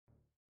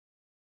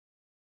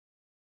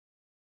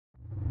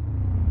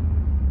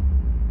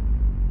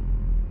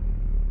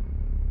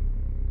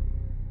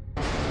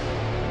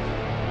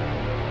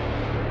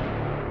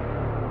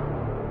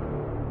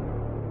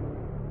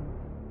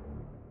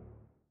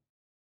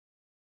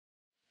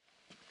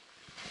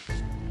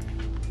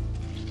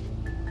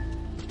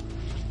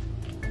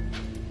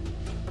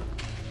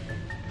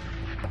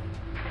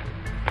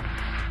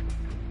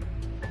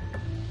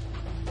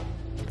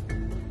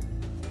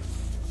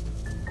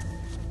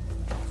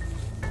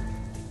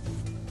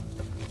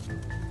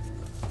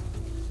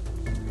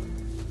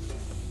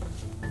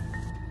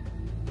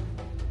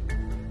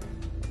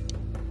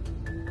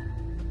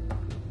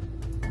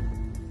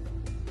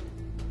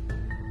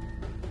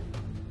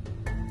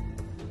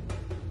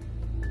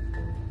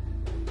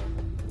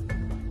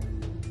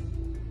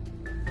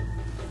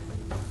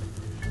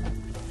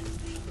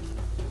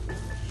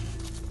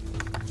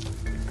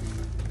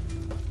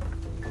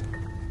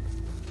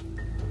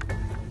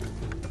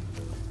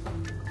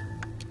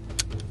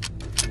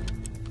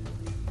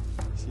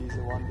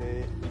one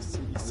there. You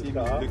see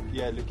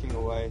me looking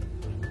away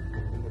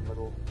in the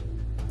middle.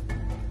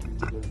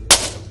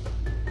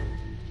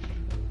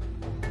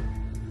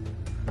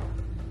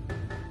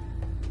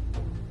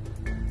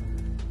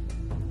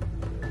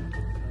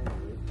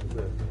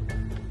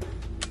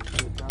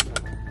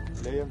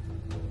 Liam.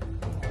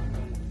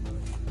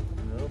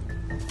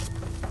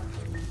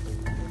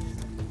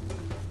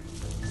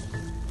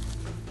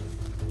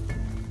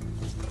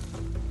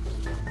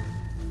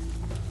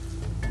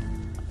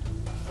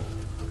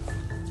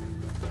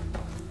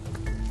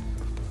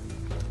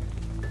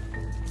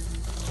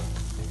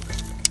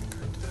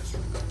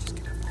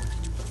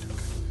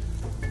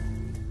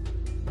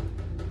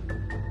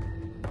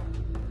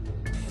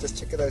 Just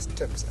check those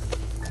tips.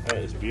 That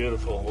is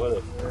beautiful. What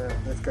a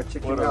let's go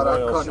check what it a out.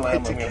 royal I can't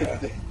slam wait to I'm gonna get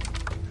have. there.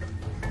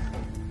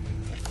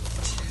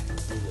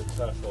 He's a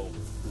tough old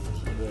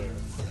cruiser there.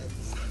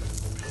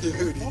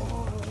 Dude.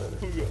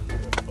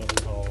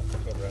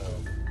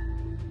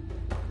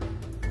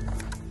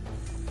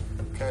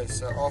 Okay,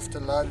 so after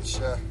lunch,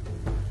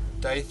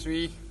 day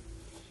 3,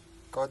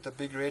 got the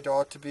big red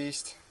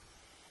Hartebeest.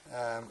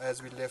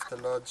 As we left the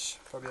lodge,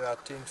 probably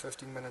about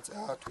 10-15 minutes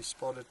out, we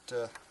spotted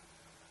a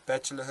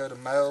bachelor herd of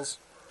males.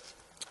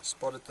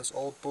 Spotted this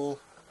old bull.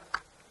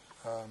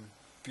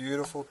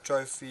 Beautiful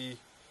trophy,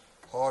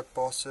 hard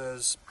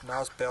bosses,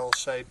 nice bell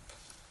shape,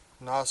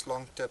 nice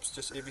long tips,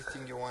 just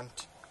everything you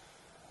want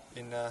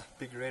in a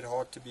big red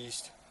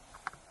Hartebeest.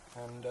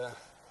 And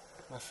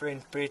my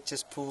friend Brett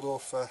just pulled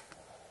off a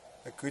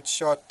good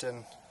shot,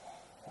 and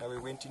we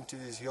went into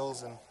these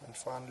hills and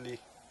finally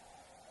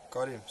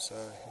got him. So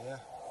yeah.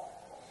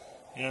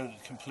 Yeah,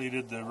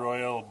 completed the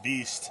Royal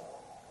Beast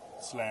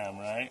Slam,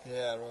 right?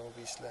 Yeah, Royal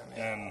Beast Slam.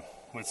 Yeah. And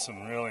with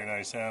some really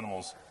nice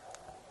animals.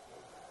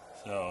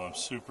 So I'm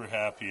super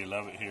happy. I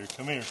love it here.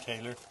 Come here,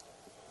 Taylor.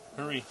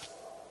 Hurry.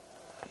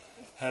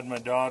 Had my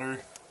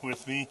daughter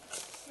with me,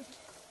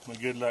 my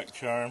good luck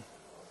charm,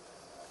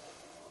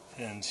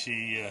 and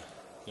she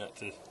got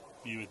to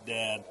be with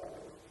Dad.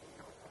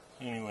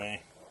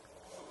 Anyway,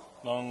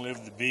 long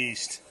live the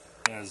beast,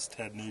 as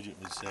Ted Nugent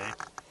would say.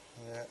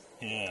 Yeah.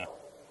 Yeah.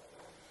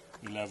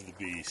 We love the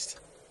beast.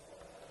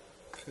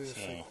 Perfect,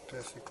 So,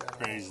 perfect animal.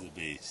 praise the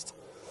beast.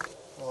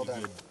 Well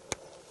done. Good.